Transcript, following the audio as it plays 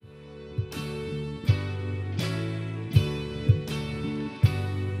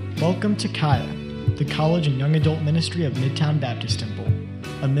Welcome to Kaya, the college and young adult ministry of Midtown Baptist Temple,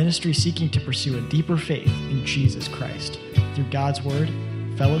 a ministry seeking to pursue a deeper faith in Jesus Christ through God's Word,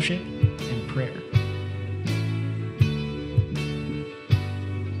 fellowship, and prayer.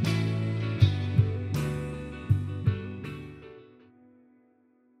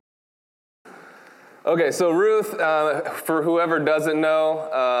 Okay, so Ruth, for whoever doesn't know,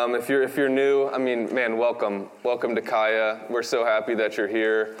 if you're new, welcome to Kaya. We're so happy that you're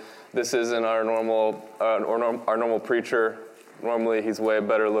here. This isn't our normal preacher. Normally, he's way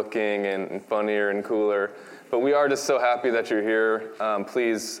better looking and funnier and cooler. But we are just so happy that you're here.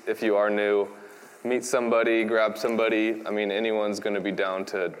 Please, if you are new, meet somebody, grab somebody. Anyone's going to be down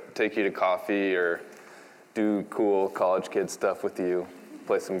to take you to coffee or do cool college kid stuff with you,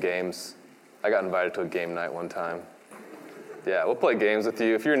 play some games. I got invited to a game night one time. Yeah, we'll play games with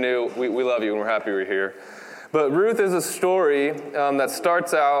you. If you're new, we love you and we're happy we're here. But Ruth is a story that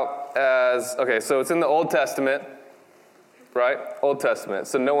starts out as, so it's in the Old Testament, right? Old Testament.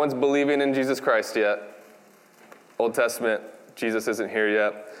 So no one's believing in Jesus Christ yet. Old Testament, Jesus isn't here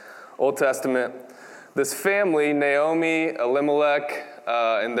yet. Old Testament, this family, Naomi, Elimelech,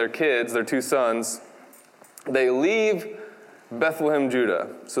 and their kids, their two sons, they leave Bethlehem, Judah.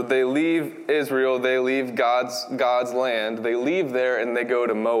 So they leave Israel, they leave God's land, they leave there and they go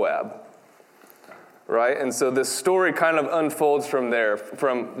to Moab. Right? And so this story kind of unfolds from there.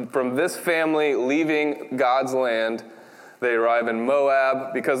 From this family leaving God's land, they arrive in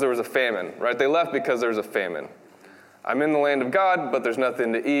Moab because there was a famine, right? They left because there was a famine. I'm in the land of God, but there's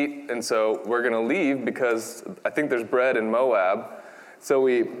nothing to eat, and so we're going to leave because I think there's bread in Moab. So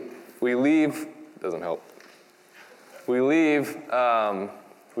we leave, doesn't help. We leave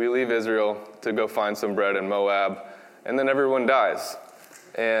Israel to go find some bread in Moab, and then everyone dies.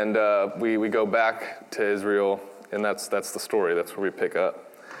 And we go back to Israel, and that's the story. That's where we pick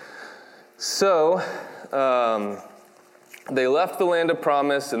up. So they left the land of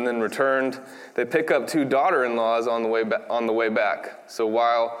promise and then returned. They pick up two daughter-in-laws on the way back. So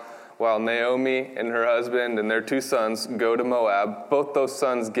while Naomi and her husband and their two sons go to Moab, both those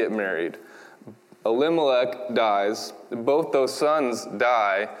sons get married. Elimelech dies. Both those sons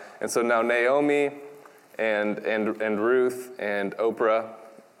die, and so now Naomi and Ruth and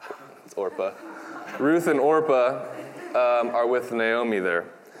Ruth and Orpah are with Naomi there,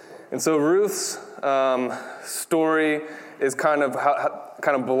 and so Ruth's story is kind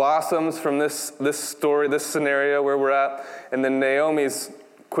of blossoms from this story, this scenario where we're at, and then Naomi's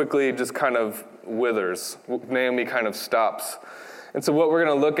quickly just kind of withers. Naomi kind of stops. And so what we're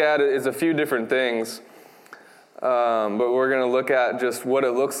going to look at is a few different things, but we're going to look at just what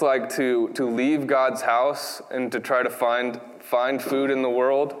it looks like to leave God's house and to try to find food in the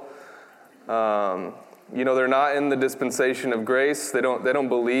world. They're not in the dispensation of grace. They don't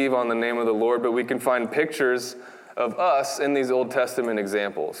believe on the name of the Lord, but we can find pictures of us in these Old Testament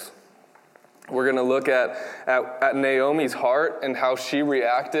examples. We're going to look at Naomi's heart and how she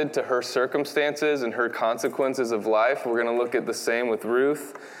reacted to her circumstances and her consequences of life. We're going to look at the same with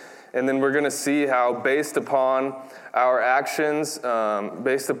Ruth. And then we're going to see how, based upon our actions,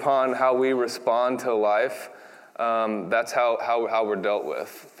 based upon how we respond to life, that's how we're dealt with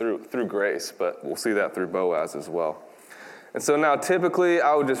through grace. But we'll see that through Boaz as well. And so now, typically,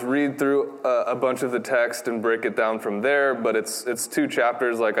 I would just read through a bunch of the text and break it down from there, but it's 2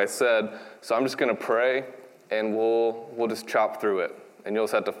 chapters, like I said, so I'm just going to pray, and we'll just chop through it, and you'll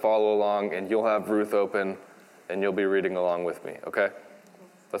just have to follow along, and you'll have Ruth open, and you'll be reading along with me, okay?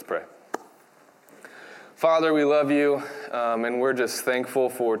 Let's pray. Father, we love you, and we're just thankful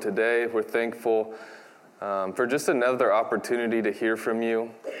for today. We're thankful for just another opportunity to hear from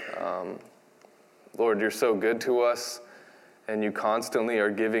you. Lord, you're so good to us. And you constantly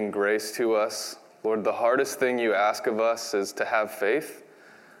are giving grace to us. Lord, the hardest thing you ask of us is to have faith.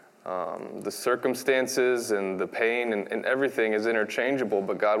 The circumstances and the pain and everything is interchangeable,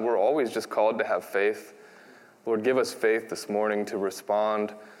 but God, we're always just called to have faith. Lord, give us faith this morning to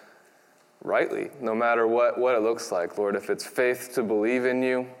respond rightly, no matter what it looks like. Lord, if it's faith to believe in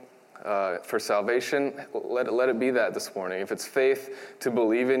you for salvation, let it be that this morning. If it's faith to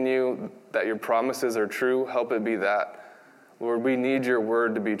believe in you, that your promises are true, help it be that. Lord, we need your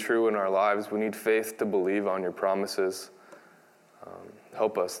word to be true in our lives. We need faith to believe on your promises.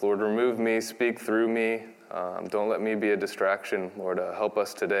 Help us, Lord. Remove me, speak through me. Don't let me be a distraction, Lord. Help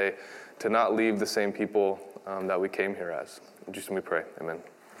us today to not leave the same people that we came here as. In Jesus' name we pray. Amen.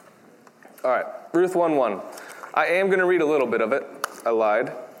 All right, Ruth 1:1. I am going to read a little bit of it. I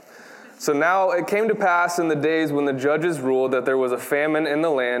lied. So now it came to pass in the days when the judges ruled that there was a famine in the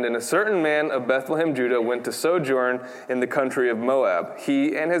land, and a certain man of Bethlehem, Judah, went to sojourn in the country of Moab,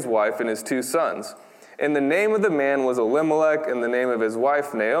 he and his wife and his 2 sons. And the name of the man was Elimelech, and the name of his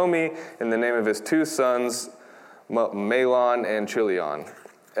wife Naomi, and the name of his 2 sons Mahlon and Chilion,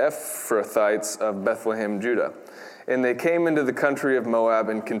 Ephrathites of Bethlehem, Judah. And they came into the country of Moab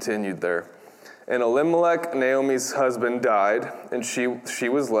and continued there. And Elimelech, Naomi's husband, died, and she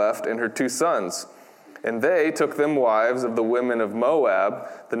was left, and her 2 sons. And they took them wives of the women of Moab.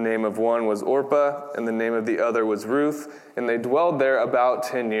 The name of one was Orpah, and the name of the other was Ruth, and they dwelled there about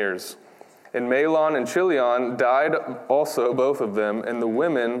 10 years. And Mahlon and Chilion died also, both of them, and the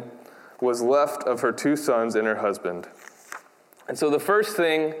woman was left of her 2 sons and her husband. And so the first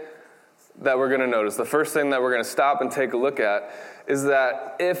thing that we're going to notice, the first thing that we're going to stop and take a look at, is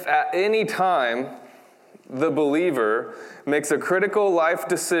that if at any time the believer makes a critical life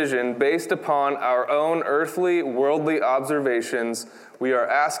decision based upon our own earthly, worldly observations, we are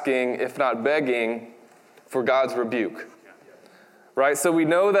asking, if not begging, for God's rebuke. Right? So we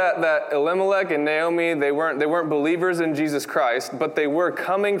know that Elimelech and Naomi, they weren't believers in Jesus Christ, but they were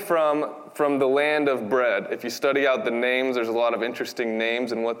coming from the land of bread. If you study out the names, there's a lot of interesting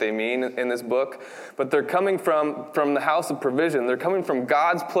names and what they mean in this book. But they're coming from the house of provision. They're coming from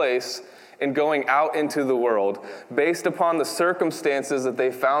God's place and going out into the world based upon the circumstances that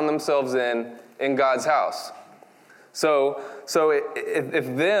they found themselves in God's house. So if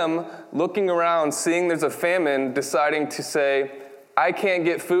them looking around, seeing there's a famine, deciding to say, I can't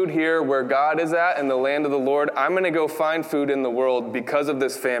get food here where God is at in the land of the Lord, I'm going to go find food in the world because of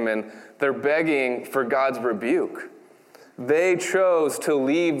this famine, they're begging for God's rebuke. They chose to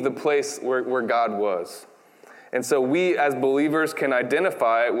leave the place where God was. And so we as believers can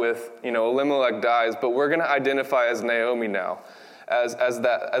identify with, Elimelech dies, but we're going to identify as Naomi now, as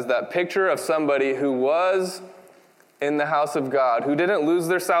that picture of somebody who was in the house of God, who didn't lose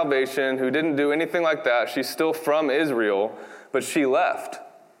their salvation, who didn't do anything like that. She's still from Israel, but she left.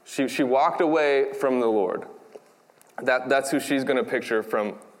 She walked away from the Lord. That's who she's going to picture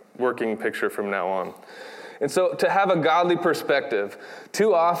from now on. And so to have a godly perspective,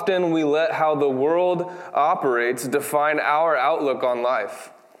 too often we let how the world operates define our outlook on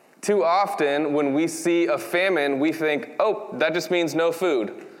life. Too often when we see a famine, we think, oh, that just means no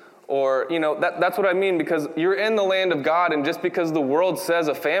food. Or, that's what I mean, because you're in the land of God, and just because the world says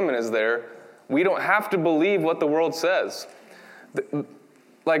a famine is there, we don't have to believe what the world says.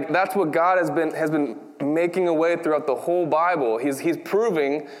 That's what God has been making a way throughout the whole Bible. He's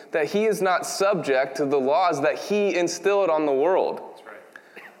proving that he is not subject to the laws that he instilled on the world. That's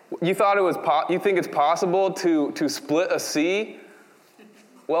right. You think it's possible to split a sea?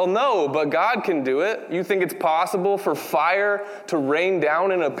 Well, no, but God can do it. You think it's possible for fire to rain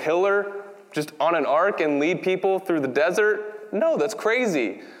down in a pillar just on an ark and lead people through the desert? No, that's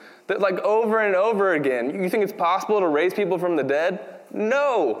crazy. Over and over again. You think it's possible to raise people from the dead?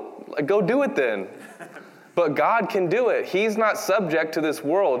 No. Go do it then. But God can do it. He's not subject to this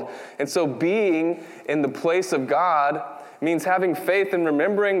world. And so being in the place of God means having faith and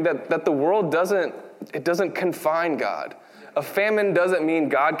remembering that the world doesn't confine God. A famine doesn't mean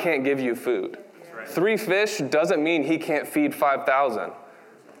God can't give you food. Right. 3 fish doesn't mean he can't feed 5,000.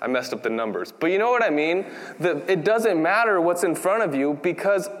 I messed up the numbers. But you know what I mean? It doesn't matter what's in front of you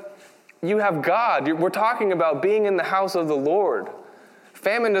because you have God. We're talking about being in the house of the Lord.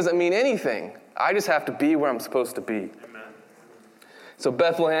 Famine doesn't mean anything. I just have to be where I'm supposed to be. Amen. So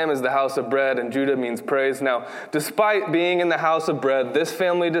Bethlehem is the house of bread, and Judah means praise. Now, despite being in the house of bread, this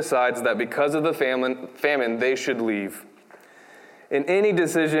family decides that because of the famine, they should leave. In any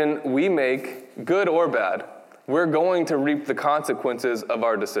decision we make, good or bad, we're going to reap the consequences of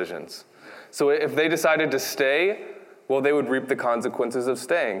our decisions. So if they decided to stay, well, they would reap the consequences of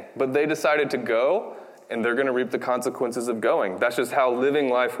staying. But they decided to go, and they're going to reap the consequences of going. That's just how living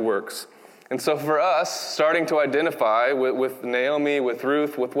life works. And so for us, starting to identify with Naomi, with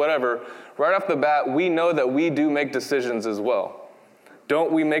Ruth, with whatever, right off the bat, we know that we do make decisions as well.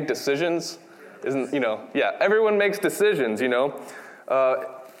 Don't we make decisions? Everyone makes decisions,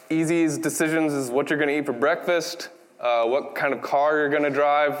 Easy's decisions is what you're going to eat for breakfast, what kind of car you're going to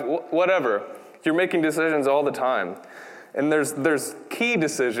drive, whatever. You're making decisions all the time. And there's key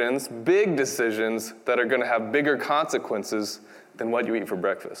decisions, big decisions, that are going to have bigger consequences than what you eat for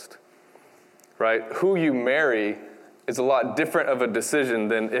breakfast. Right? Who you marry is a lot different of a decision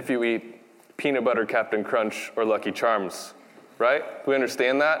than if you eat peanut butter Captain Crunch or Lucky Charms. Right? We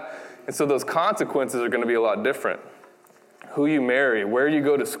understand that? And so those consequences are going to be a lot different. Who you marry, where you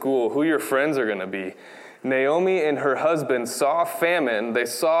go to school, who your friends are going to be. Naomi and her husband saw famine, they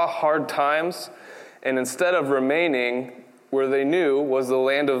saw hard times, and instead of remaining where they knew was the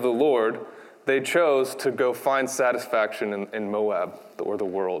land of the Lord, they chose to go find satisfaction in Moab, or the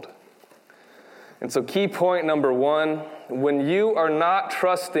world. And so key point number 1, when you are not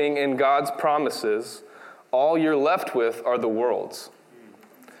trusting in God's promises, all you're left with are the world's.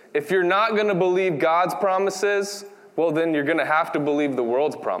 If you're not going to believe God's promises, well, then you're going to have to believe the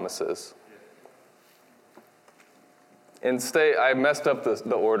world's promises. And I messed up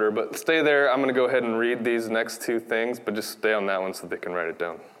the order, but stay there. I'm going to go ahead and read these next 2 things, but just stay on that one so they can write it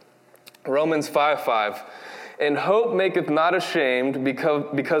down. Romans 5:5. And hope maketh not ashamed,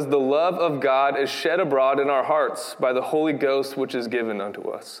 because the love of God is shed abroad in our hearts by the Holy Ghost which is given unto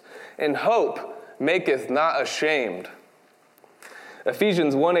us. And hope maketh not ashamed.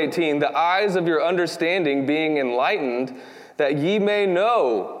 Ephesians 1:18, the eyes of your understanding being enlightened, that ye may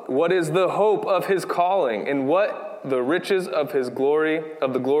know what is the hope of his calling, and what the riches of his glory,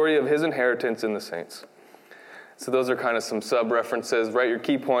 of the glory of his inheritance in the saints. So those are kind of some sub-references. Write your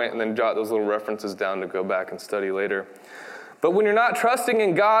key point and then jot those little references down to go back and study later. But when you're not trusting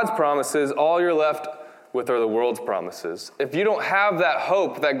in God's promises, all you're left with are the world's promises. If you don't have that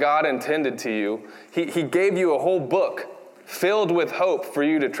hope that God intended to you, He gave you a whole book filled with hope for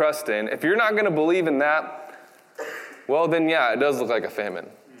you to trust in. If you're not going to believe in that, well then yeah, it does look like a famine,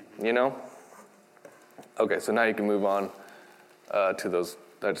 you know? Okay, so now you can move on to those.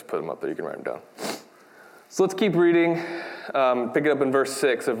 I just put them up there. You can write them down. So let's keep reading. Pick it up in verse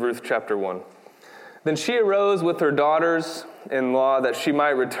 6 of Ruth chapter 1. Then she arose with her daughters-in-law that she might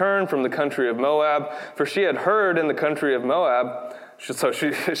return from the country of Moab, for she had heard in the country of Moab. So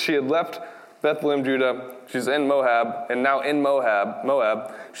she had left Bethlehem, Judah. She's in Moab, and now in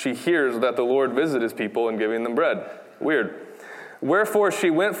Moab, she hears that the Lord visited his people in giving them bread. Weird. Wherefore she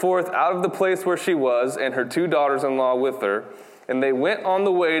went forth out of the place where she was, and her 2 daughters-in-law with her, and they went on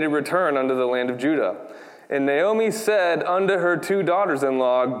the way to return unto the land of Judah. And Naomi said unto her 2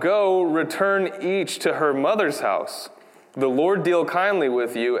 daughters-in-law, go, return each to her mother's house. The Lord deal kindly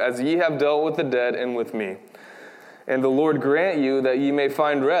with you, as ye have dealt with the dead and with me. And the Lord grant you that ye may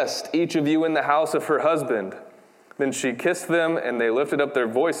find rest, each of you in the house of her husband. Then she kissed them, and they lifted up their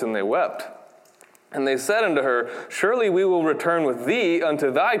voice, and they wept. And they said unto her, surely we will return with thee unto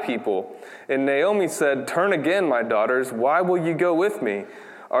thy people. And Naomi said, turn again, my daughters, why will ye go with me?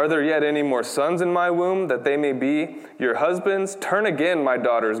 Are there yet any more sons in my womb, that they may be your husbands? Turn again, my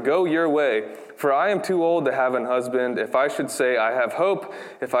daughters, go your way. For I am too old to have an husband. If I should say, I have hope,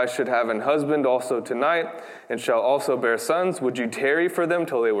 if I should have an husband also tonight, and shall also bear sons, would you tarry for them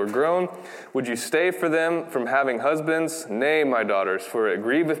till they were grown? Would you stay for them from having husbands? Nay, my daughters, for it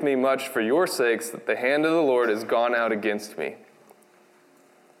grieveth me much for your sakes that the hand of the Lord is gone out against me.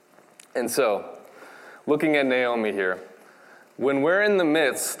 And so, looking at Naomi here, when we're in the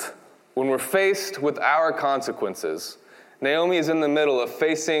midst, when we're faced with our consequences, Naomi is in the middle of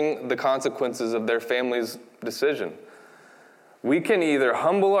facing the consequences of their family's decision. We can either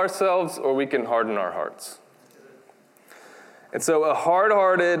humble ourselves or we can harden our hearts. And so a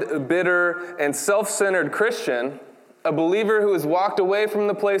hard-hearted, bitter, and self-centered Christian, a believer who has walked away from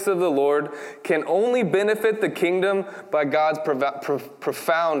the place of the Lord, can only benefit the kingdom by God's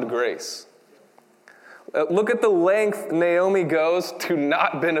profound grace. Look at the length Naomi goes to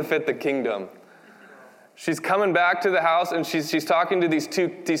not benefit the kingdom. She's coming back to the house, and she's talking to these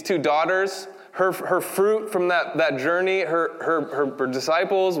two daughters, her fruit from that journey, her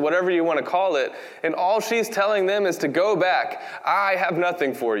disciples, whatever you want to call it, and all she's telling them is to go back. I have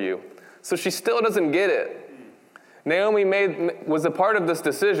nothing for you. So she still doesn't get it. Naomi was a part of this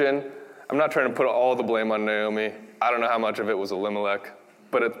decision. I'm not trying to put all the blame on Naomi. I don't know how much of it was Elimelech.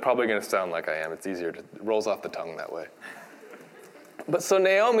 But it's probably going to sound like I am. It's easier. It rolls off the tongue that way. But so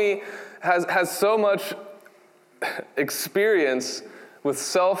Naomi has so much experience with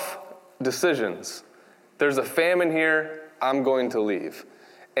self-decisions. There's a famine here. I'm going to leave.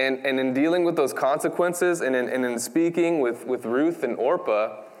 And in dealing with those consequences and in speaking with Ruth and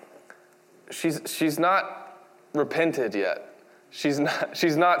Orpah, she's not repented yet. She's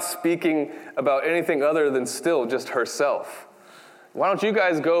not speaking about anything other than still just herself. Why don't you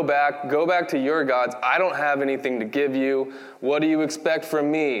guys go back to your gods? I don't have anything to give you. What do you expect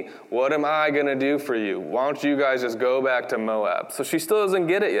from me? What am I going to do for you? Why don't you guys just go back to Moab? So she still doesn't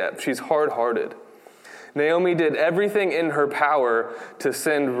get it yet. She's hard-hearted. Naomi did everything in her power to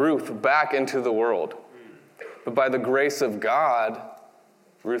send Ruth back into the world. But by the grace of God,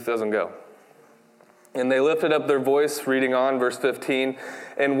 Ruth doesn't go. And they lifted up their voice, reading on, verse 15,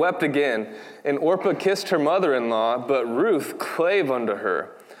 and wept again. And Orpah kissed her mother-in-law, but Ruth clave unto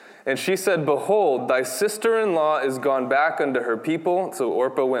her. And she said, behold, thy sister-in-law is gone back unto her people. So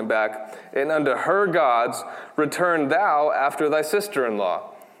Orpah went back, and unto her gods return thou after thy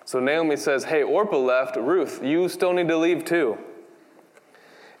sister-in-law. So Naomi says, hey, Orpah left. Ruth, you still need to leave too.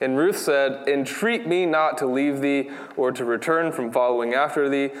 And Ruth said, entreat me not to leave thee, or to return from following after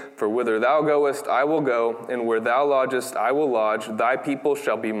thee. For whither thou goest, I will go, and where thou lodgest, I will lodge. Thy people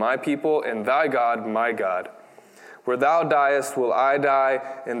shall be my people, and thy God my God. Where thou diest will I die,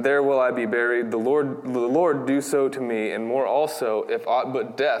 and there will I be buried. The Lord do so to me, and more also, if aught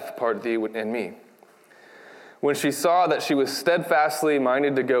but death part thee and me. When she saw that she was steadfastly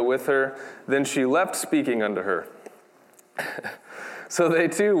minded to go with her, then she left speaking unto her. So they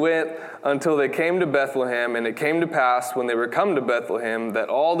two went until they came to Bethlehem, and it came to pass, when they were come to Bethlehem, that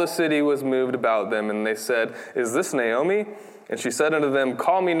all the city was moved about them, and they said, is this Naomi? And she said unto them,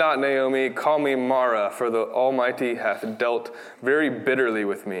 call me not Naomi, call me Mara, for the Almighty hath dealt very bitterly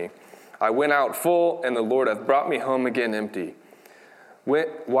with me. I went out full, and the Lord hath brought me home again empty.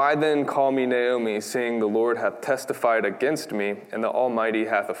 Why then call me Naomi, seeing the Lord hath testified against me, and the Almighty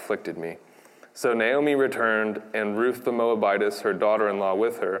hath afflicted me? So Naomi returned, and Ruth the Moabitess, her daughter-in-law,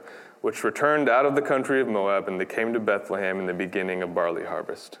 with her, which returned out of the country of Moab, and they came to Bethlehem in the beginning of barley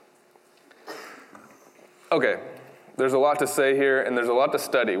harvest. Okay, there's a lot to say here, and there's a lot to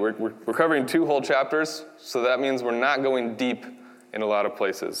study. We're covering 2 whole chapters, so that means we're not going deep in a lot of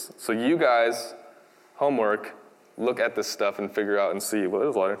places. So you guys, homework, look at this stuff and figure out and see, well,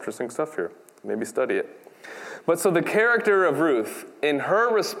 there's a lot of interesting stuff here. Maybe study it. But so the character of Ruth, in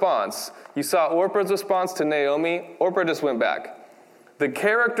her response, you saw Orpah's response to Naomi. Orpah just went back. The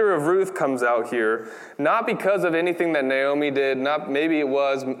character of Ruth comes out here, not because of anything that Naomi did, not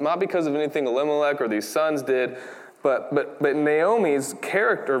because of anything Elimelech or these sons did, but Naomi's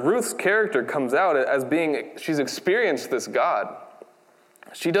character, Ruth's character comes out as being, she's experienced this God.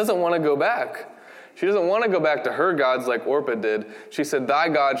 She doesn't want to go back. She doesn't want to go back to her gods like Orpah did. She said, thy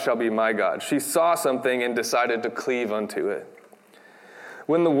God shall be my God. She saw something and decided to cleave unto it.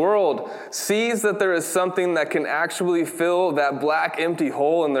 When the world sees that there is something that can actually fill that black, empty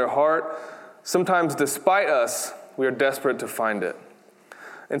hole in their heart, sometimes despite us, we are desperate to find it.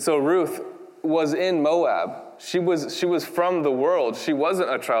 And so Ruth was in Moab. She was from the world. She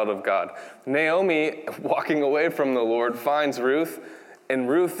wasn't a child of God. Naomi, walking away from the Lord, finds Ruth, and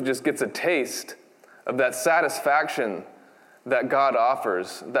Ruth just gets a taste of that satisfaction that God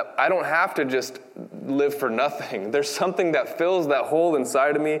offers, that I don't have to just live for nothing. There's something that fills that hole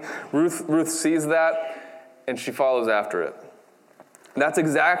inside of me. Ruth sees that, and she follows after it. That's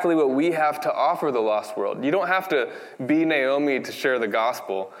exactly what we have to offer the lost world. You don't have to be Naomi to share the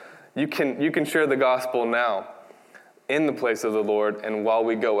gospel. You can share the gospel now in the place of the Lord, and while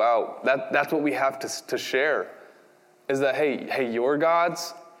we go out. That's what we have to share, is that, hey, your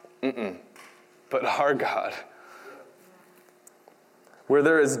gods? But our God. Where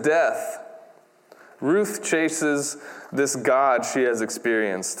there is death, Ruth chases this God she has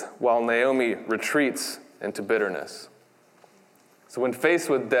experienced, while Naomi retreats into bitterness. So when faced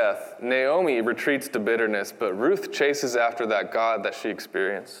with death, Naomi retreats to bitterness, but Ruth chases after that God that she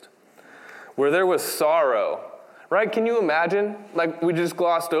experienced. Where there was sorrow, right? Can you imagine? Like, we just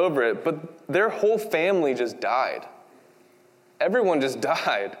glossed over it, but their whole family just died. Everyone just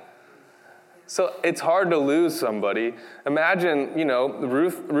died. So it's hard to lose somebody. Imagine,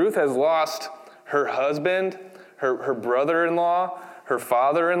 Ruth has lost her husband, her brother-in-law, her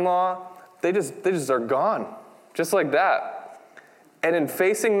father-in-law. They just are gone, just like that. And in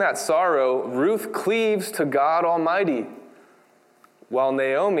facing that sorrow, Ruth cleaves to God Almighty, while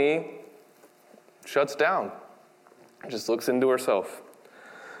Naomi shuts down, just looks into herself.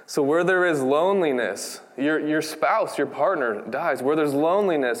 So where there is loneliness, your spouse, your partner dies. Where there's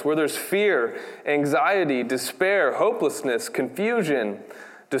loneliness, where there's fear, anxiety, despair, hopelessness, confusion,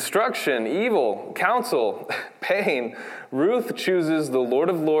 destruction, evil, counsel, pain, Ruth chooses the Lord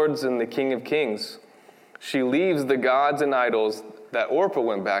of Lords and the King of Kings. She leaves the gods and idols that Orpah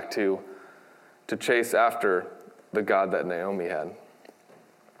went back to chase after the God that Naomi had.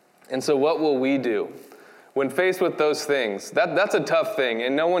 And so what will we do? When faced with those things, that's a tough thing,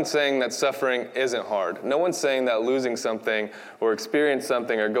 and no one's saying that suffering isn't hard. No one's saying that losing something or experiencing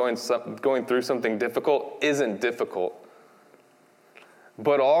something or going through something difficult isn't difficult.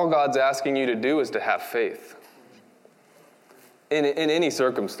 But all God's asking you to do is to have faith in any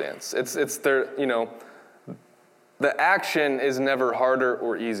circumstance. It's there, the action is never harder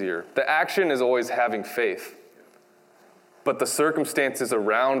or easier. The action is always having faith. But the circumstances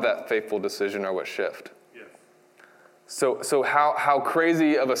around that faithful decision are what shift. So how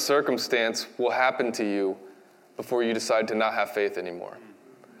crazy of a circumstance will happen to you before you decide to not have faith anymore?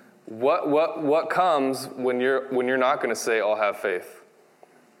 What comes when you're not going to say, I'll have faith?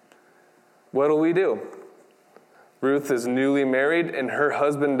 What will we do? Ruth is newly married and her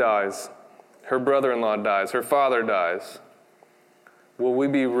husband dies. Her brother-in-law dies. Her father dies. Will we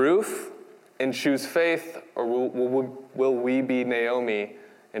be Ruth and choose faith, or will we be Naomi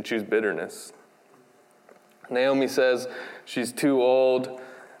and choose bitterness? Naomi says she's too old.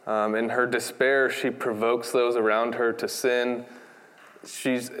 In her despair, she provokes those around her to sin.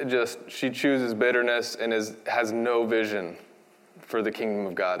 She chooses bitterness and has no vision for the kingdom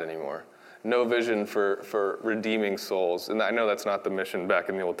of God anymore. No vision for redeeming souls. And I know that's not the mission back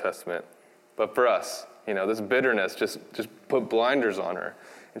in the Old Testament. But for us, this bitterness just put blinders on her.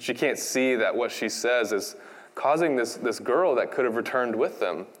 And she can't see that what she says is causing this girl that could have returned with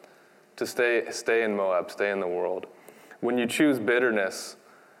them to stay in Moab, stay in the world. When you choose bitterness,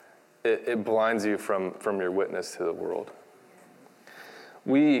 it blinds you from your witness to the world.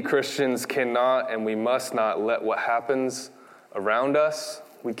 We Christians cannot and we must not let what happens around us,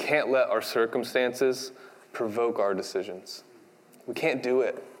 we can't let our circumstances provoke our decisions. We can't do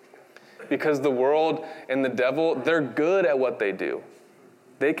it. Because the world and the devil, they're good at what they do.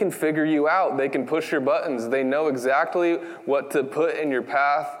 They can figure you out. They can push your buttons. They know exactly what to put in your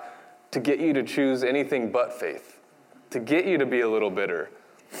path to get you to choose anything but faith, to get you to be a little bitter.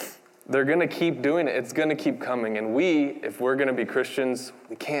 They're going to keep doing it. It's going to keep coming. And if we're going to be Christians,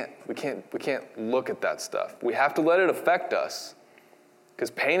 we can't look at that stuff. We have to let it affect us. Because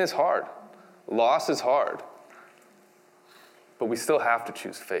pain is hard. Loss is hard. But we still have to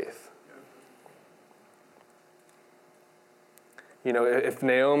choose faith. If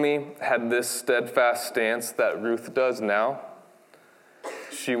Naomi had this steadfast stance that Ruth does now,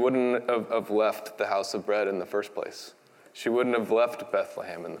 she wouldn't have left the house of bread in the first place. She wouldn't have left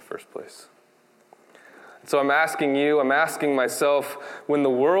Bethlehem in the first place. So I'm asking myself, when the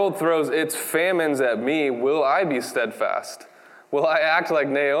world throws its famines at me, will I be steadfast? Will I act like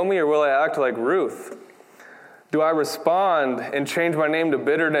Naomi or will I act like Ruth? Do I respond and change my name to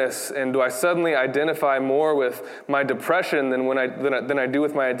bitterness? And do I suddenly identify more with my depression than I do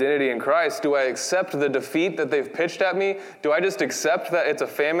with my identity in Christ? Do I accept the defeat that they've pitched at me? Do I just accept that it's a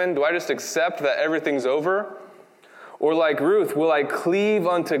famine? Do I just accept that everything's over? Or like Ruth, will I cleave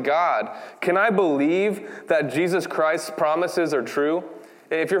unto God? Can I believe that Jesus Christ's promises are true?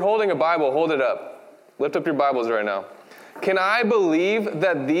 If you're holding a Bible, hold it up. Lift up your Bibles right now. Can I believe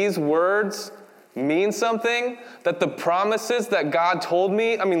that these words mean something? That the promises that God told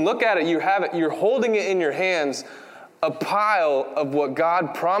me, look at it, you have it, you're holding it in your hands, a pile of what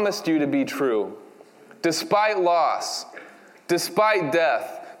God promised you to be true. Despite loss, despite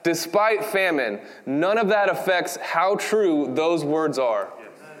death, despite famine, none of that affects how true those words are.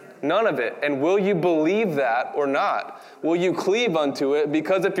 None of it. And will you believe that or not? Will you cleave unto it?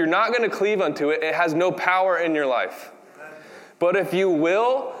 Because if you're not going to cleave unto it, it has no power in your life. But if you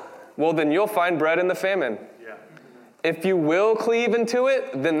will, well, then you'll find bread in the famine. Yeah. If you will cleave into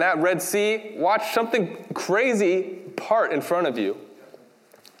it, then that Red Sea, watch something crazy part in front of you.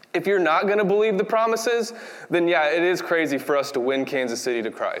 If you're not going to believe the promises, then yeah, it is crazy for us to win Kansas City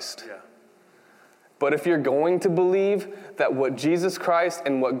to Christ. Yeah. But if you're going to believe that what Jesus Christ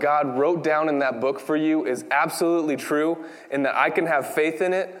and what God wrote down in that book for you is absolutely true and that I can have faith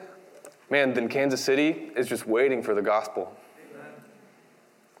in it, man, then Kansas City is just waiting for the gospel.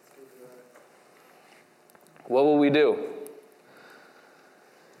 What will we do?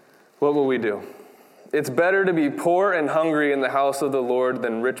 What will we do? It's better to be poor and hungry in the house of the Lord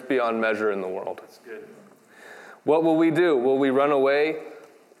than rich beyond measure in the world. That's good. What will we do? Will we run away?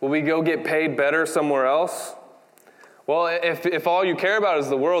 Will we go get paid better somewhere else? Well, if all you care about is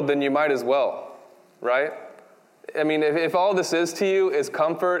the world, then you might as well, right? If all this is to you is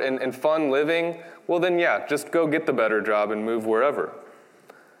comfort and fun living, well then yeah, just go get the better job and move wherever.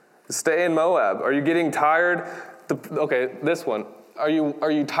 Stay in Moab. Are you getting tired? Okay, this one. Are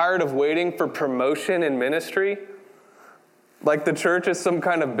you tired of waiting for promotion in ministry? Like the church is some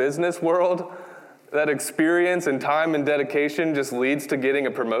kind of business world that experience and time and dedication just leads to getting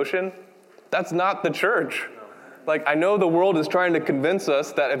a promotion? That's not the church. Like, I know the world is trying to convince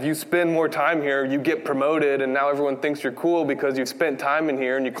us that if you spend more time here, you get promoted, and now everyone thinks you're cool because you've spent time in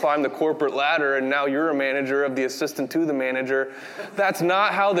here and you climb the corporate ladder, and now you're a manager of the assistant to the manager. That's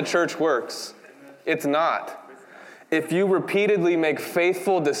not how the church works. It's not. If you repeatedly make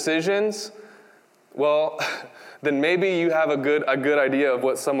faithful decisions, well, then maybe you have a good idea of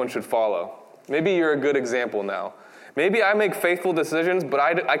what someone should follow. Maybe you're a good example now. Maybe I make faithful decisions, but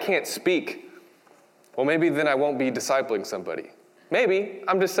I can't speak. Well, maybe then I won't be discipling somebody. Maybe.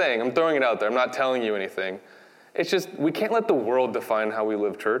 I'm just saying. I'm throwing it out there. I'm not telling you anything. It's just, we can't let the world define how we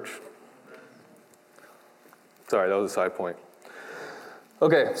live church. Sorry, that was a side point.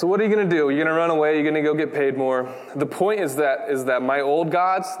 Okay, so what are you going to do? You're going to run away? You're going to go get paid more? The point is that my old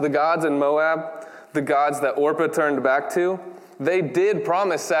gods, the gods in Moab, the gods that Orpah turned back to, they did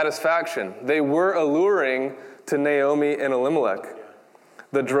promise satisfaction. They were alluring to Naomi and Elimelech.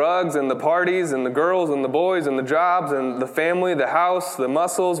 The drugs and the parties and the girls and the boys and the jobs and the family, the house, the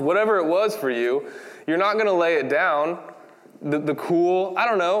muscles, whatever it was for you, you're not going to lay it down. The cool, I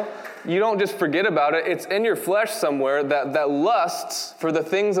don't know. You don't just forget about it. It's in your flesh somewhere that lusts for the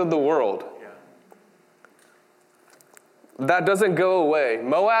things of the world. Yeah. That doesn't go away.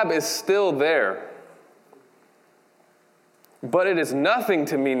 Moab is still there. But it is nothing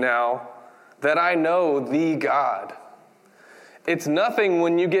to me now that I know the God. It's nothing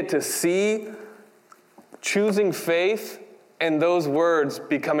when you get to see choosing faith and those words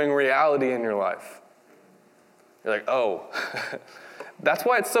becoming reality in your life. You're like, oh, that's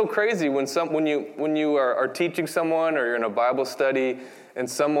why it's so crazy when you are teaching someone or you're in a Bible study and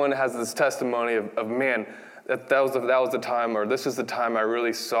someone has this testimony of man, that was the time, or this is the time I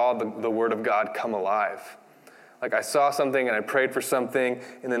really saw the Word of God come alive. Like I saw something and I prayed for something,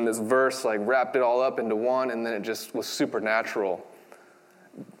 and then this verse like wrapped it all up into one, and then it just was supernatural.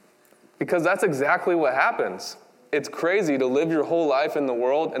 Because that's exactly what happens. It's crazy to live your whole life in the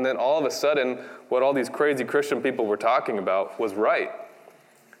world, and then all of a sudden, what all these crazy Christian people were talking about was right.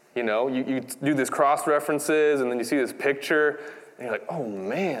 You know, you do these cross references, and then you see this picture, and you're like, oh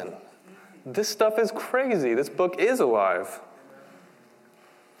man, this stuff is crazy. This book is alive.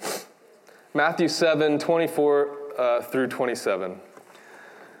 Matthew 7:24 through 27.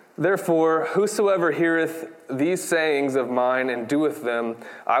 Therefore, whosoever heareth these sayings of mine and doeth them,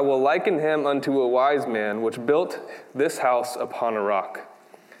 I will liken him unto a wise man, which built this house upon a rock.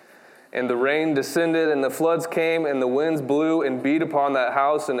 And the rain descended, and the floods came, and the winds blew and beat upon that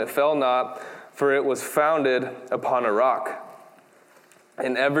house, and it fell not, for it was founded upon a rock.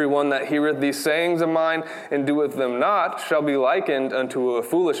 And every one that heareth these sayings of mine and doeth them not shall be likened unto a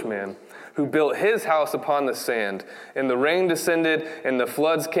foolish man, who built his house upon the sand. And the rain descended, and the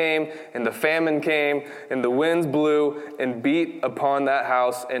floods came, and the famine came, and the winds blew and beat upon that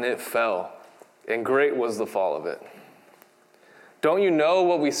house, and it fell. And great was the fall of it. Don't you know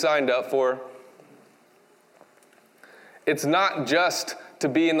what we signed up for? It's not just to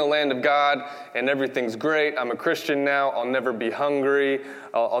be in the land of God and everything's great. I'm a Christian now. I'll never be hungry.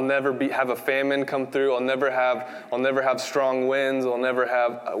 I'll never have a famine come through. I'll never have strong winds. I'll never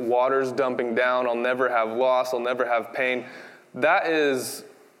have waters dumping down. I'll never have loss. I'll never have pain. That is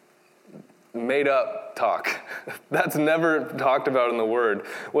made up talk. That's never talked about in the Word.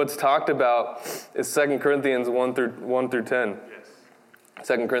 What's talked about is 2 Corinthians 1 through 10. Yes.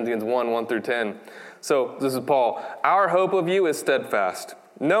 2 Corinthians 1 through 10. So, this is Paul. Our hope of you is steadfast,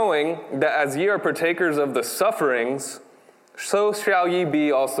 knowing that as ye are partakers of the sufferings, so shall ye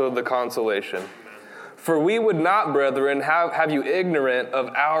be also the consolation. For we would not, brethren, have you ignorant of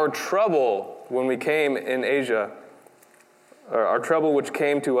our trouble when we came in Asia, or our trouble which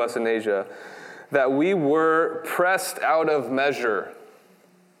came to us in Asia, that we were pressed out of measure.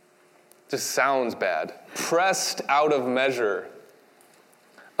 Just sounds bad. Pressed out of measure,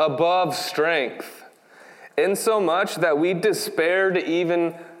 above strength, insomuch that we despaired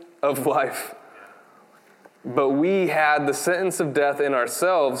even of life. But we had the sentence of death in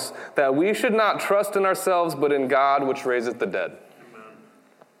ourselves, that we should not trust in ourselves, but in God which raiseth the dead. Amen.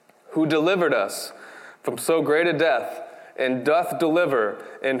 Who delivered us from so great a death, and doth deliver,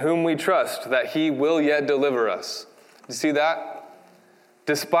 in whom we trust, that he will yet deliver us. You see that?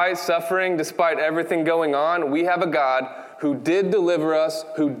 Despite suffering, despite everything going on, we have a God who did deliver us,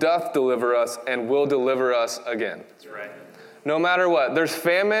 who doth deliver us, and will deliver us again. That's right. No matter what. There's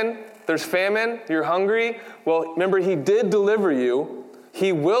famine, you're hungry. Well, remember, he did deliver you,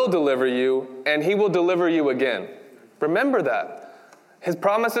 he will deliver you, and he will deliver you again. Remember that. His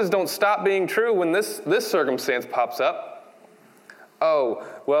promises don't stop being true when this circumstance pops up. Oh,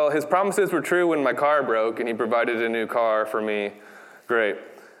 well, his promises were true when my car broke and he provided a new car for me. Great.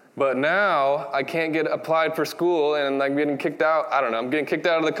 But now I can't get applied for school and I'm getting kicked out. I don't know. I'm getting kicked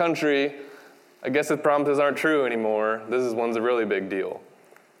out of the country. I guess his promises aren't true anymore. One's a really big deal.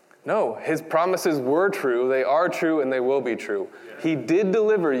 No, his promises were true. They are true and they will be true. Yeah. He did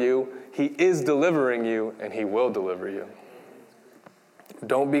deliver you. He is delivering you and he will deliver you.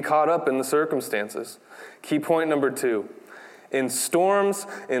 Don't be caught up in the circumstances. Key point number 2. In storms,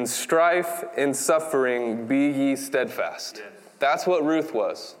 in strife, in suffering, be ye steadfast. Yes. That's what Ruth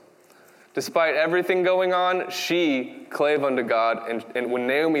was. Despite everything going on, she clave unto God. And when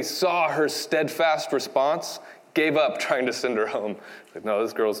Naomi saw her steadfast response, gave up trying to send her home. Like, no,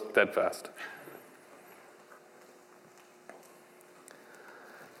 this girl's steadfast.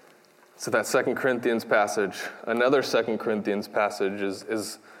 So that 2 Corinthians passage, another 2 Corinthians passage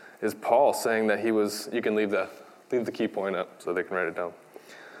is Paul saying that he was, you can leave the key point up so they can write it down.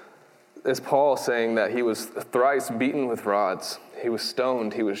 Is Paul saying that he was thrice beaten with rods. He was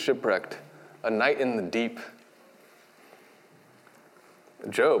stoned, he was shipwrecked, a night in the deep.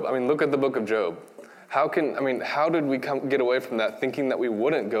 Job, look at the book of Job. How did we get away from that thinking that we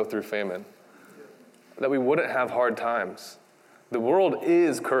wouldn't go through famine? That we wouldn't have hard times? The world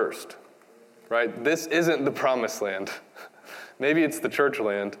is cursed. Right? This isn't the promised land. Maybe it's the church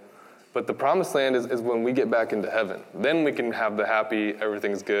land, but the promised land is when we get back into heaven. Then we can have the happy,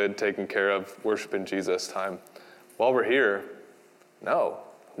 everything's good, taken care of, worshiping Jesus time. While we're here, no,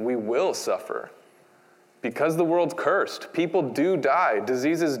 we will suffer. Because the world's cursed. People do die.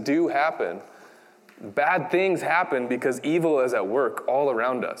 Diseases do happen. Bad things happen because evil is at work all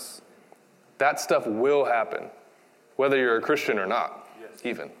around us. That stuff will happen, whether you're a Christian or not,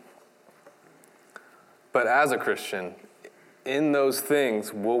 even. But as a Christian, in those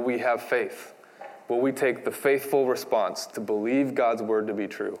things, will we have faith? Will we take the faithful response to believe God's word to be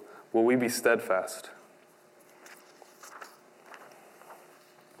true? Will we be steadfast?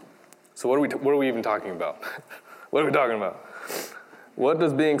 So what are we even talking about? What are we talking about? What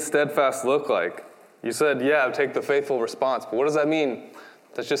does being steadfast look like? You said, take the faithful response. But what does that mean?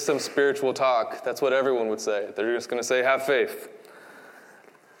 That's just some spiritual talk. That's what everyone would say. They're just going to say, have faith.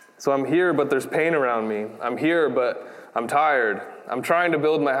 So I'm here, but there's pain around me. I'm here, but I'm tired. I'm trying to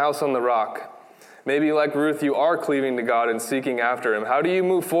build my house on the rock. Maybe like Ruth, you are cleaving to God and seeking after him. How do you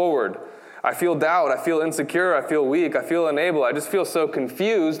move forward? I feel doubt. I feel insecure. I feel weak. I feel unable. I just feel so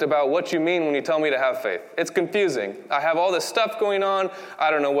confused about what you mean when you tell me to have faith. It's confusing. I have all this stuff going on.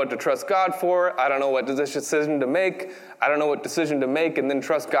 I don't know what to trust God for. I don't know what decision to make. I don't know what decision to make and then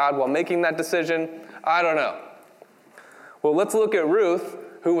trust God while making that decision. I don't know. Well, let's look at Ruth,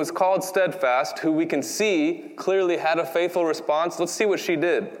 who was called steadfast, who we can see clearly had a faithful response. Let's see what she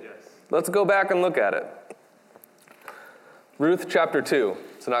did. Yes. Let's go back and look at it. Ruth chapter 2.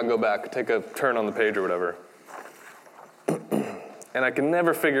 So not go back, take a turn on the page or whatever. And I can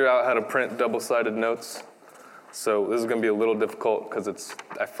never figure out how to print double-sided notes. So this is going to be a little difficult because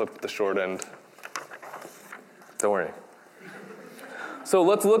I flipped the short end. Don't worry. So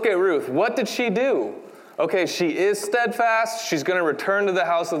let's look at Ruth. What did she do? Okay, she is steadfast. She's going to return to the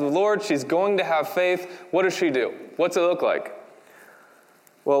house of the Lord. She's going to have faith. What does she do? What's it look like?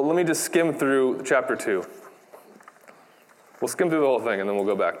 Well, let me just skim through chapter 2. We'll skim through the whole thing, and then we'll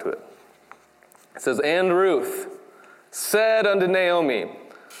go back to it. It says, "And Ruth said unto Naomi,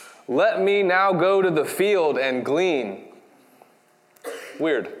 Let me now go to the field and glean."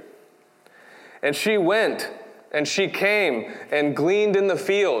 Weird. "And she went, and she came, and gleaned in the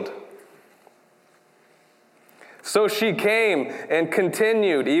field. So she came and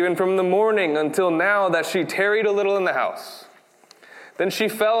continued, even from the morning until now, that she tarried a little in the house. Then she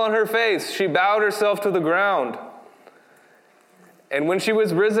fell on her face, she bowed herself to the ground. And when she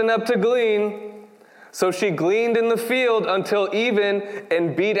was risen up to glean, so she gleaned in the field until even,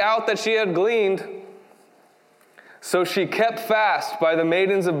 and beat out that she had gleaned. So she kept fast by the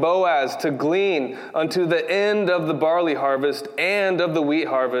maidens of Boaz to glean unto the end of the barley harvest and of the wheat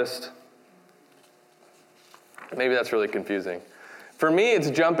harvest." Maybe that's really confusing. For me, it's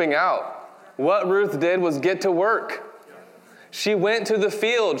jumping out. What Ruth did was get to work. She went to the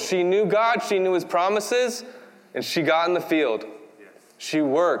field. She knew God. She knew his promises. And she got in the field. She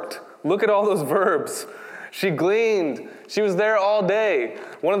worked. Look at all those verbs. She gleaned. She was there all day.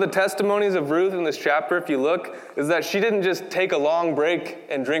 One of the testimonies of Ruth in this chapter, if you look, is that she didn't just take a long break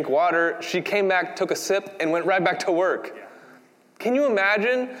and drink water. She came back, took a sip, and went right back to work. Can you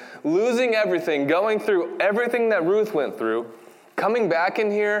imagine losing everything, going through everything that Ruth went through, coming back in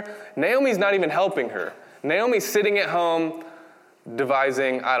here? Naomi's not even helping her. Naomi's sitting at home,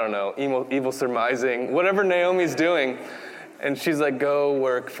 devising, evil surmising, whatever Naomi's doing. And she's like, "Go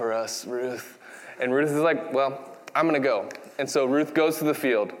work for us, Ruth." And Ruth is like, "Well, I'm going to go." And so Ruth goes to the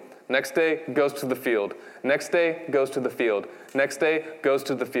field. Next day, goes to the field. Next day, goes to the field. Next day, goes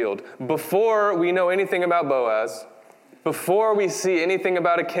to the field. Before we know anything about Boaz, before we see anything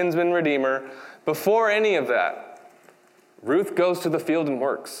about a kinsman redeemer, before any of that, Ruth goes to the field and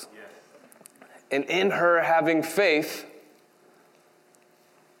works. Yes. And in her having faith,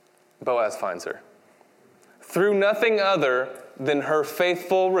 Boaz finds her. Through nothing other than her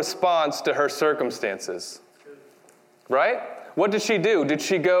faithful response to her circumstances. Right? What did she do? Did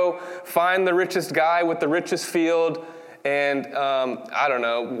she go find the richest guy with the richest field and, I don't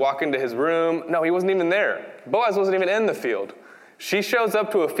know, walk into his room. No, he wasn't even there. Boaz wasn't even in the field. She shows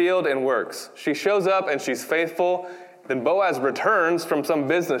up to a field and works. She shows up and she's faithful. Then Boaz returns from some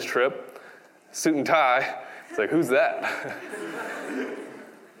business trip, suit and tie. It's like, who's that?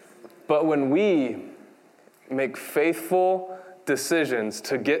 But when we make faithful decisions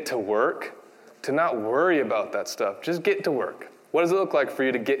to get to work, to not worry about that stuff, just get to work. What does it look like for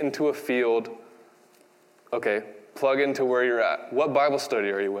you to get into a field? Okay, plug into where you're at. What Bible study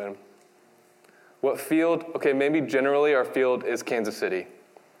are you in? What field? Okay, maybe generally our field is Kansas City.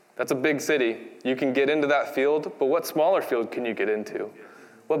 That's a big city. You can get into that field, but what smaller field can you get into?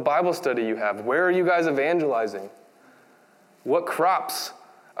 What Bible study you have? Where are you guys evangelizing? What crops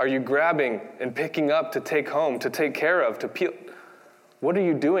are you grabbing and picking up to take home, to take care of, to peel? What are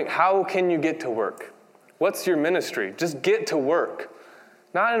you doing? How can you get to work? What's your ministry? Just get to work.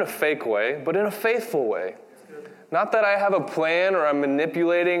 Not in a fake way, but in a faithful way. Not that I have a plan or I'm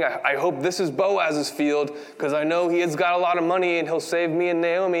manipulating. I hope this is Boaz's field because I know he has got a lot of money and he'll save me and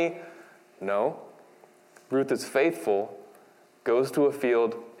Naomi. No. Ruth is faithful, goes to a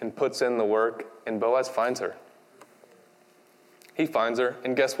field and puts in the work, and Boaz finds her. He finds her,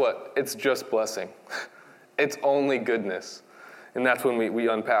 and guess what? It's just blessing. It's only goodness. And that's when we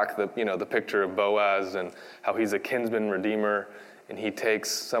unpack the picture of Boaz and how he's a kinsman redeemer. And he takes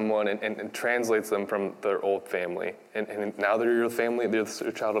someone and translates them from their old family. And now they're your family, they're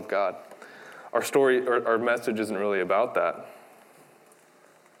a child of God. Our story, our message isn't really about that.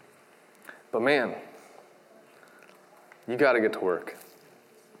 But man, you got to get to work.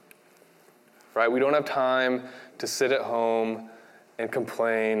 Right? We don't have time to sit at home and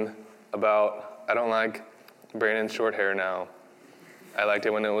complain about, I don't like Brandon's short hair now. I liked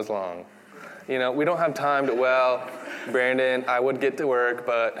it when it was long. We don't have time to, Brandon, I would get to work,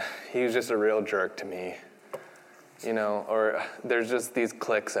 but he was just a real jerk to me. Or there's just these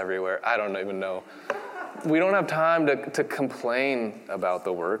cliques everywhere. I don't even know. We don't have time to complain about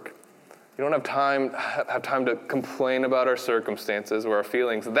the work. You don't have time to complain about our circumstances or our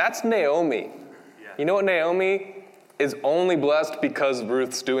feelings. That's Naomi. Yeah. You know what, Naomi is only blessed because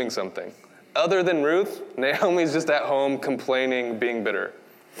Ruth's doing something. Other than Ruth, Naomi's just at home complaining, being bitter.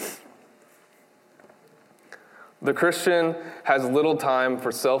 The Christian has little time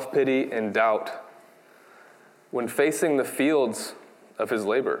for self-pity and doubt when facing the fields of his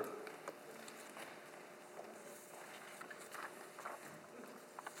labor.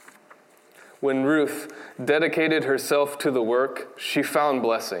 When Ruth dedicated herself to the work, she found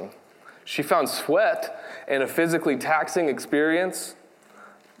blessing. She found sweat and a physically taxing experience.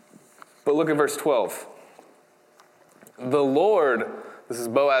 But look at verse 12. The Lord, this is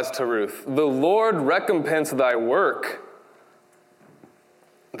Boaz to Ruth, the Lord recompense thy work,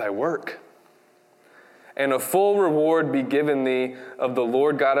 and a full reward be given thee of the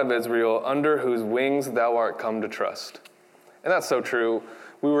Lord God of Israel, under whose wings thou art come to trust. And that's so true.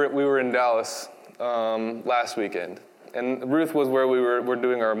 We were in Dallas last weekend, and Ruth was where we're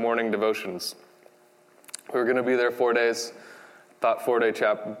doing our morning devotions. We were going to be there 4 days. Thought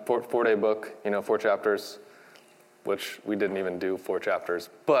 4-day book, 4 chapters, which we didn't even do 4 chapters.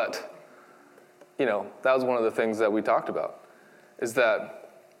 But, that was one of the things that we talked about, is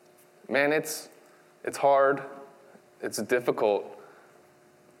that, man, it's hard, it's difficult,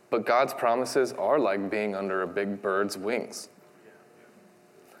 but God's promises are like being under a big bird's wings.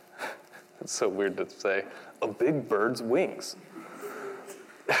 It's so weird to say, a big bird's wings.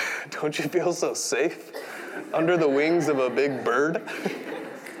 Don't you feel so safe under the wings of a big bird?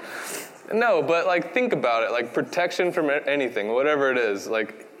 No, but think about it, protection from anything, whatever it is,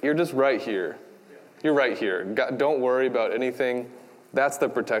 you're just right here. You're right here. God, don't worry about anything. That's the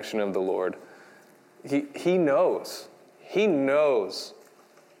protection of the Lord. He knows. He knows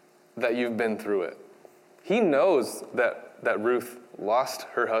that you've been through it. He knows that Ruth lost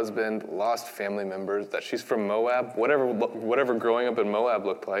her husband, lost family members, that she's from Moab, whatever growing up in Moab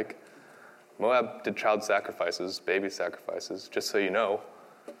looked like. Moab did child sacrifices, baby sacrifices, just so you know.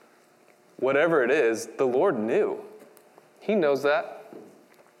 Whatever it is, the Lord knew. He knows that.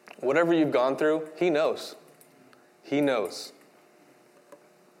 Whatever you've gone through, He knows. He knows.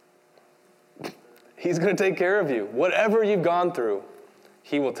 He's going to take care of you. Whatever you've gone through,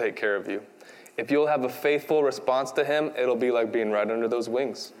 He will take care of you. If you'll have a faithful response to Him, it'll be like being right under those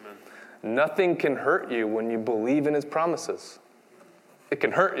wings. Amen. Nothing can hurt you when you believe in His promises. It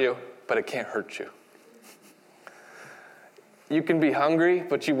can hurt you, but it can't hurt you. You can be hungry,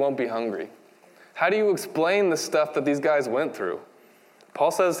 but you won't be hungry. How do you explain the stuff that these guys went through?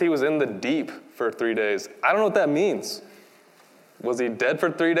 Paul says he was in the deep for 3 days. I don't know what that means. Was he dead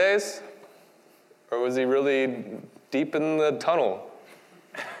for 3 days? Or was he really deep in the tunnel.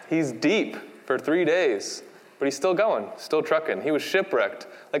 He's deep for 3 days, but he's still going, still trucking. He was shipwrecked.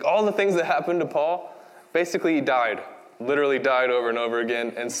 Like all the things that happened to Paul, basically he died, literally died over and over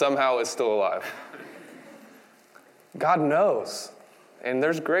again, and somehow is still alive. God knows, and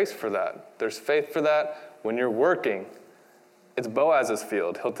there's grace for that. There's faith for that. When you're working, it's Boaz's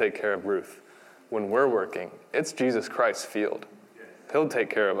field. He'll take care of Ruth. When we're working, it's Jesus Christ's field. He'll take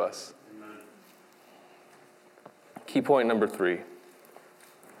care of us. Amen. Key point number 3.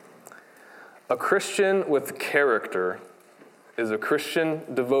 A Christian with character is a Christian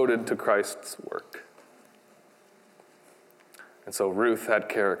devoted to Christ's work. And so Ruth had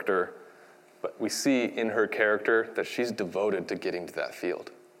character, but we see in her character that she's devoted to getting to that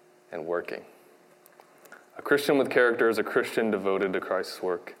field and working. A Christian with character is a Christian devoted to Christ's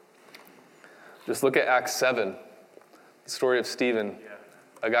work. Just look at Acts 7, the story of Stephen,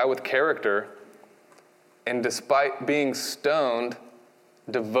 a guy with character, and despite being stoned,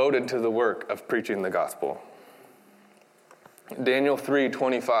 devoted to the work of preaching the gospel. Daniel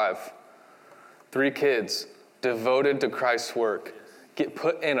 3:25, 3 kids devoted to Christ's work get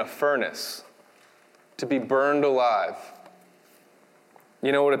put in a furnace to be burned alive.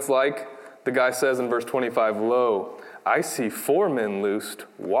 You know what it's like? The guy says in verse 25, "Lo, I see 4 men loosed,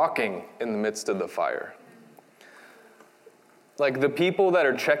 walking in the midst of the fire." Like the people that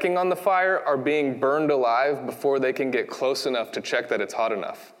are checking on the fire are being burned alive before they can get close enough to check that it's hot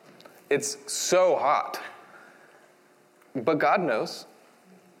enough. It's so hot. But God knows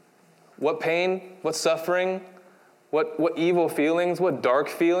what pain, what suffering, what evil feelings, what dark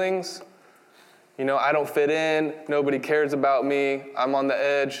feelings. You know, I don't fit in, nobody cares about me, I'm on the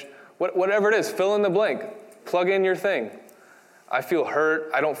edge. Whatever it is, fill in the blank. Plug in your thing. I feel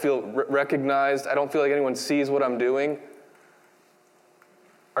hurt. I don't feel recognized. I don't feel like anyone sees what I'm doing.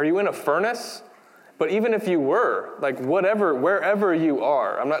 Are you in a furnace? But even if you were, like whatever, wherever you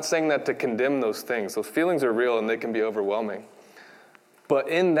are, I'm not saying that to condemn those things. Those feelings are real and they can be overwhelming. But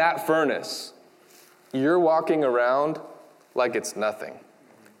in that furnace, you're walking around like it's nothing.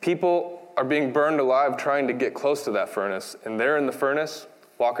 People are being burned alive trying to get close to that furnace, and they're in the furnace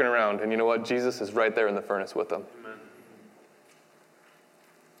walking around, and you know what? Jesus is right there in the furnace with them. Amen.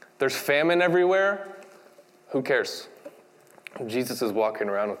 There's famine everywhere. Who cares? Jesus is walking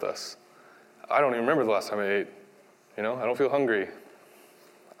around with us. I don't even remember the last time I ate. You know, I don't feel hungry.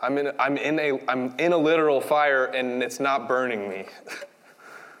 I'm in a literal fire, and it's not burning me.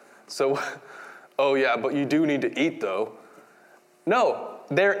 So, oh yeah, but you do need to eat though. No,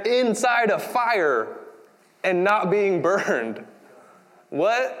 they're inside a fire and not being burned.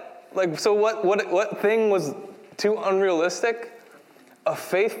 What? Like, so what thing was too unrealistic? A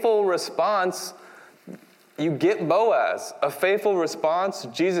faithful response, you get Boaz. A faithful response,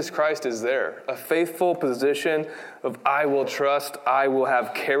 Jesus Christ is there. A faithful position of I will trust, I will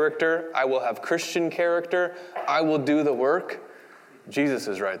have character, I will have Christian character, I will do the work. Jesus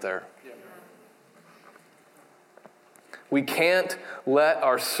is right there. We can't let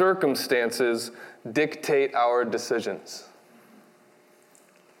our circumstances dictate our decisions.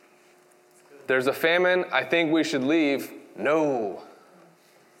 There's a famine, I think we should leave. No.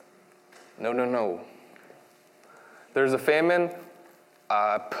 No. There's a famine,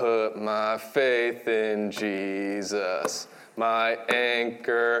 I put my faith in Jesus, my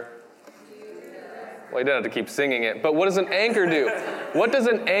anchor. Well, you don't have to keep singing it, but what does an anchor do? What does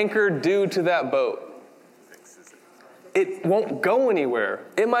an anchor do to that boat? It won't go anywhere.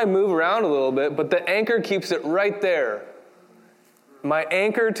 It might move around a little bit, but the anchor keeps it right there. My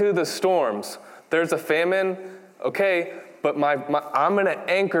anchor to the storms. There's a famine, okay, but I'm going to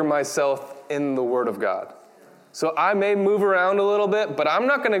anchor myself in the Word of God. So I may move around a little bit, but I'm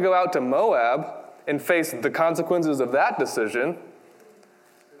not going to go out to Moab and face the consequences of that decision.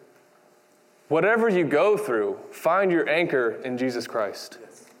 Whatever you go through, find your anchor in Jesus Christ.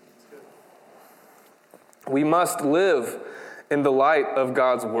 We must live in the light of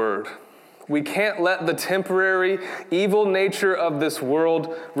God's Word. We can't let the temporary evil nature of this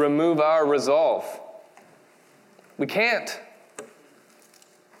world remove our resolve. We can't.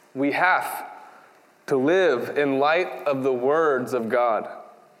 We have to live in light of the words of God.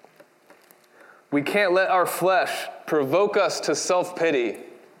 We can't let our flesh provoke us to self-pity.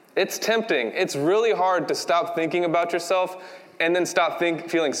 It's tempting. It's really hard to stop thinking about yourself and then stop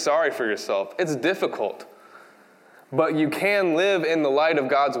feeling sorry for yourself. It's difficult. But you can live in the light of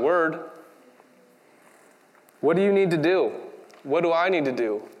God's Word. What do you need to do? What do I need to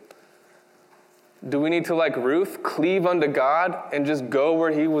do? Do we need to, like Ruth, cleave unto God and just go where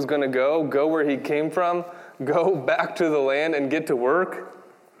he was going to go where he came from, go back to the land and get to work?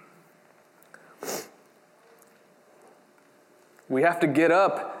 We have to get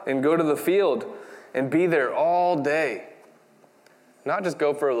up and go to the field and be there all day. Not just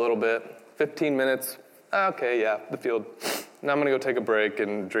go for a little bit, 15 minutes, okay, yeah, the field. Now I'm going to go take a break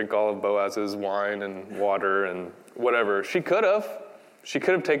and drink all of Boaz's wine and water and whatever. She could have. She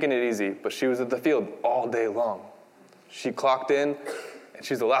could have taken it easy, but she was at the field all day long. She clocked in, and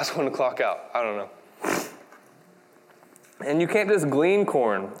she's the last one to clock out. I don't know. And you can't just glean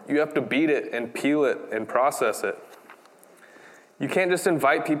corn. You have to beat it and peel it and process it. You can't just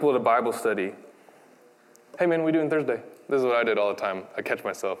invite people to Bible study. Hey, man, what are you doing Thursday? This is what I did all the time. I catch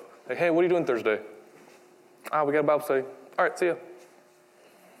myself. Like, hey, what are you doing Thursday? We got a Bible study. All right, see ya.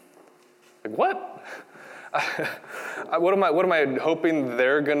 Like, what? What am I hoping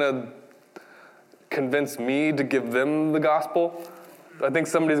they're going to convince me to give them the gospel? I think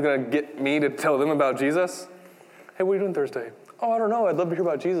somebody's going to get me to tell them about Jesus. Hey, what are you doing Thursday? I don't know. I'd love to hear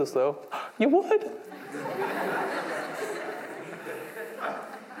about Jesus, though. You would?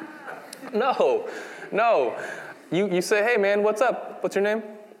 No. You say, hey, man, what's up? What's your name?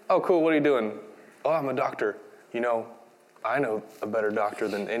 Oh, cool. What are you doing? Oh, I'm a doctor. I know a better doctor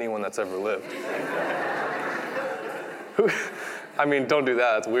than anyone that's ever lived. Don't do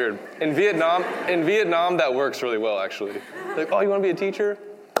that. That's weird. In Vietnam, that works really well, actually. Like, oh, you want to be a teacher?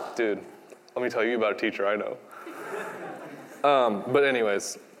 Dude, let me tell you about a teacher I know. But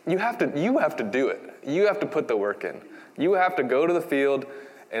anyways, you have to do it. You have to put the work in. You have to go to the field,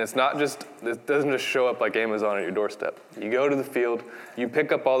 and it doesn't just show up like Amazon at your doorstep. You go to the field, you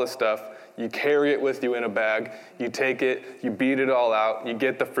pick up all the stuff, you carry it with you in a bag, you take it, you beat it all out, you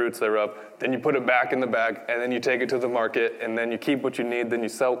get the fruits thereof, then you put it back in the bag, and then you take it to the market, and then you keep what you need, then you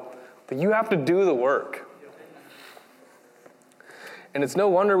sell. But you have to do the work. And it's no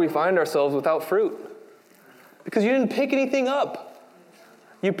wonder we find ourselves without fruit, because you didn't pick anything up.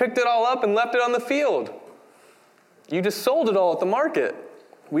 You picked it all up and left it on the field. You just sold it all at the market.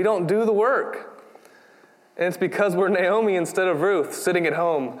 We don't do the work. And it's because we're Naomi instead of Ruth, sitting at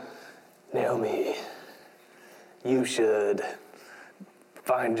home. Naomi, you should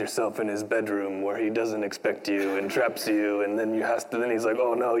find yourself in his bedroom where he doesn't expect you and traps you, and then he's like,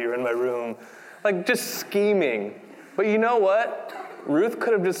 oh no, you're in my room. Like, just scheming. But you know what? Ruth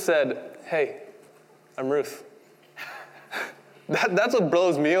could have just said, hey, I'm Ruth. That's what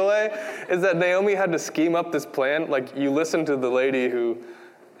blows me away, is that Naomi had to scheme up this plan. Like, you listen to the lady who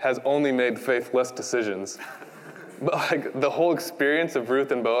has only made faithless decisions. But like, the whole experience of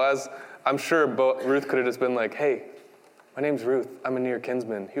Ruth and Boaz, I'm sure Ruth could have just been like, hey, my name's Ruth. I'm a near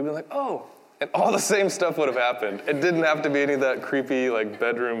kinsman. He'd be like, oh. And all the same stuff would have happened. It didn't have to be any of that creepy, like,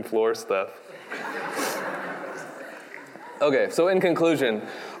 bedroom floor stuff. Okay, so in conclusion,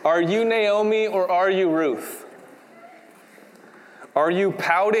 are you Naomi or are you Ruth? Are you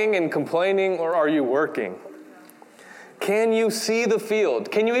pouting and complaining or are you working? Can you see the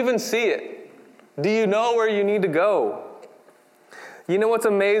field? Can you even see it? Do you know where you need to go? You know what's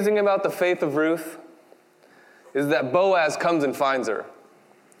amazing about the faith of Ruth? Is that Boaz comes and finds her.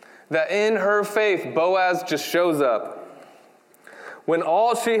 That in her faith, Boaz just shows up. When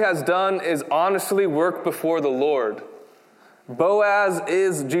all she has done is honestly work before the Lord. Boaz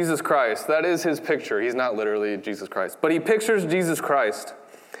is Jesus Christ. That is his picture. He's not literally Jesus Christ, but he pictures Jesus Christ.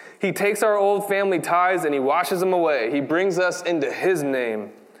 He takes our old family ties and he washes them away. He brings us into his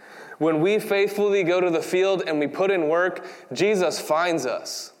name. When we faithfully go to the field and we put in work, Jesus finds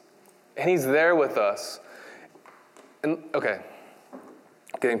us. And he's there with us. And okay,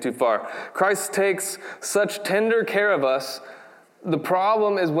 getting too far. Christ takes such tender care of us. The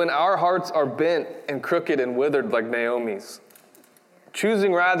problem is when our hearts are bent and crooked and withered like Naomi's.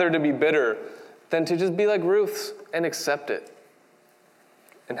 Choosing rather to be bitter than to just be like Ruth's and accept it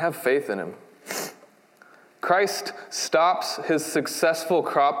and have faith in him. Christ stops his successful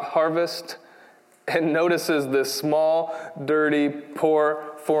crop harvest and notices this small, dirty,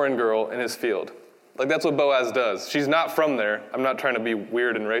 poor foreign girl in his field. Like, that's what Boaz does. She's not from there. I'm not trying to be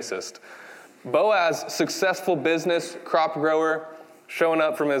weird and racist. Boaz, successful business, crop grower, showing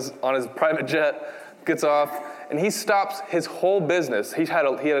up on his private jet, gets off, and he stops his whole business. He had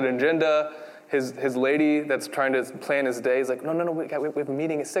an agenda. His lady that's trying to plan his day is like, no, we have a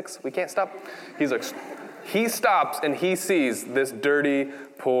meeting at 6. We can't stop. He's like, he stops and he sees this dirty,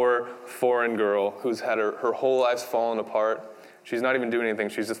 poor, foreign girl who's had her whole life's fallen apart. She's not even doing anything.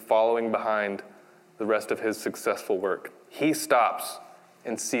 She's just following behind the rest of his successful work. He stops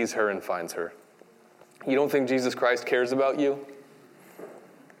and sees her and finds her. You don't think Jesus Christ cares about you?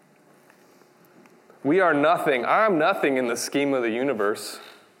 We are nothing. I'm nothing in the scheme of the universe.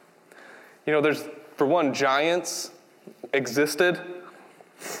 There's, for one, giants existed.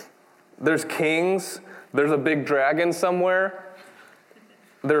 There's kings. There's a big dragon somewhere.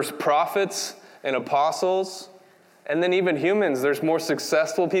 There's prophets and apostles, and then even humans. There's more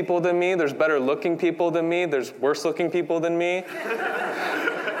successful people than me. There's better looking people than me. There's worse looking people than me.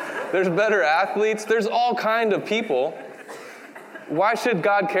 There's better athletes. There's all kinds of people. Why should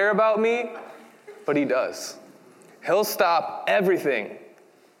God care about me? But he does. He'll stop everything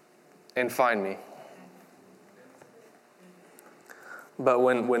and find me. But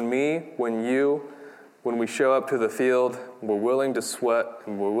when we show up to the field, we're willing to sweat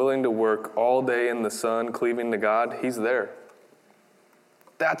and we're willing to work all day in the sun, cleaving to God, he's there.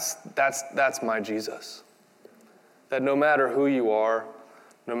 That's my Jesus. That no matter who you are,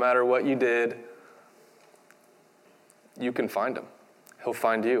 no matter what you did, you can find him. He'll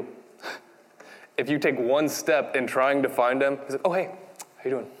find you. If you take one step in trying to find him, he's like, oh, hey, how you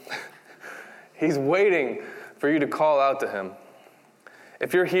doing? He's waiting for you to call out to him.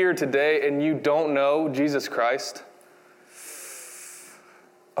 If you're here today and you don't know Jesus Christ,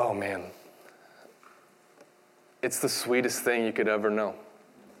 oh man, it's the sweetest thing you could ever know.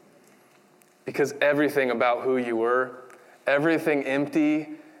 Because everything about who you were, everything empty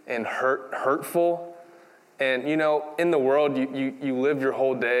and hurtful, and in the world you live your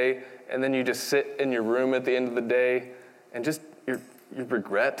whole day and then you just sit in your room at the end of the day and just you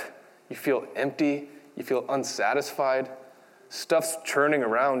regret, you feel empty, you feel unsatisfied. Stuff's churning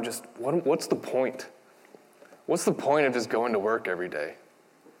around. Just what's the point? What's the point of just going to work every day?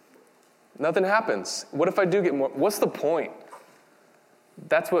 Nothing happens. What if I do get more? What's the point?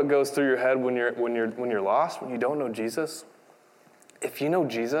 That's what goes through your head when you're lost, when you don't know Jesus. If you know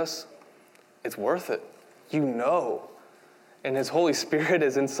Jesus, it's worth it. You know. And his Holy Spirit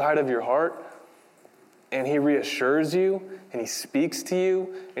is inside of your heart, and he reassures you, and he speaks to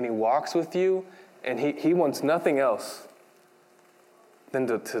you, and he walks with you, and he wants nothing else than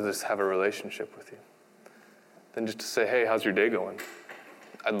to just have a relationship with you. Than just to say, hey, how's your day going?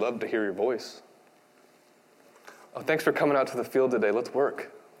 I'd love to hear your voice. Oh, thanks for coming out to the field today. Let's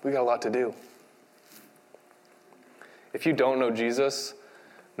work. We got a lot to do. If you don't know Jesus,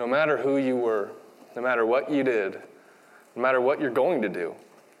 no matter who you were, no matter what you did, no matter what you're going to do,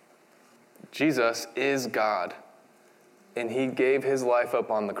 Jesus is God. And he gave his life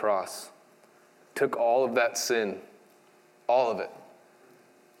up on the cross. Took all of that sin, all of it.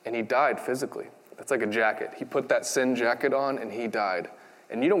 And he died physically. That's like a jacket. He put that sin jacket on and he died.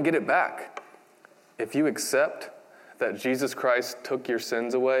 And you don't get it back. If you accept that Jesus Christ took your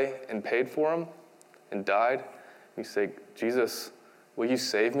sins away and paid for them and died, you say, Jesus, will you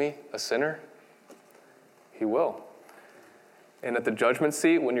save me, a sinner? He will. And at the judgment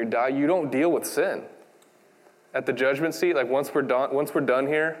seat, when you die, you don't deal with sin. At the judgment seat, like once we're done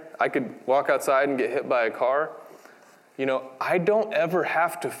here, I could walk outside and get hit by a car. I don't ever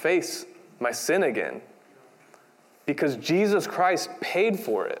have to face my sin again because Jesus Christ paid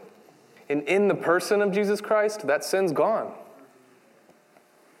for it. And in the person of Jesus Christ, that sin's gone.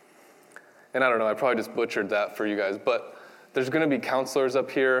 And I don't know, I probably just butchered that for you guys, but there's going to be counselors up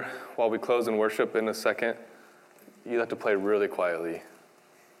here while we close in worship in a second. You have to play really quietly.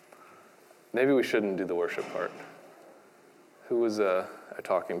 Maybe we shouldn't do the worship part. Who was I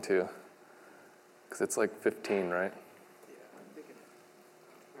talking to? Because it's like 15, right?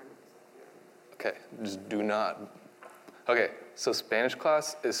 Okay, just do not. Okay, so Spanish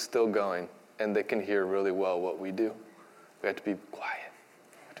class is still going, and they can hear really well what we do. We have to be quiet.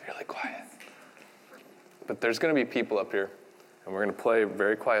 We have to be really quiet. But there's going to be people up here, and we're going to play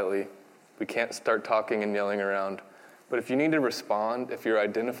very quietly. We can't start talking and yelling around. But if you need to respond, if you're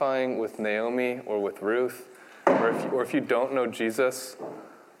identifying with Naomi or with Ruth, or if you don't know Jesus,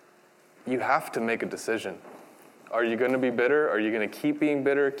 you have to make a decision. Are you going to be bitter? Are you going to keep being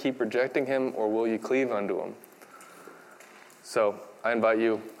bitter, keep rejecting him, or will you cleave unto him? So I invite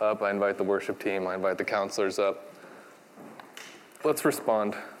you up. I invite the worship team. I invite the counselors up. Let's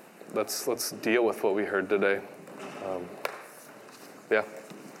respond. Let's deal with what we heard today. Yeah.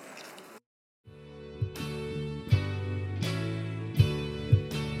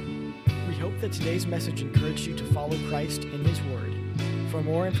 We hope that today's message encouraged you to follow Christ in his word. For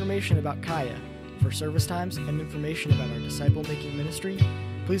more information about Kaya, for service times, and information about our disciple-making ministry,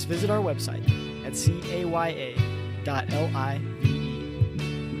 please visit our website at caya.live.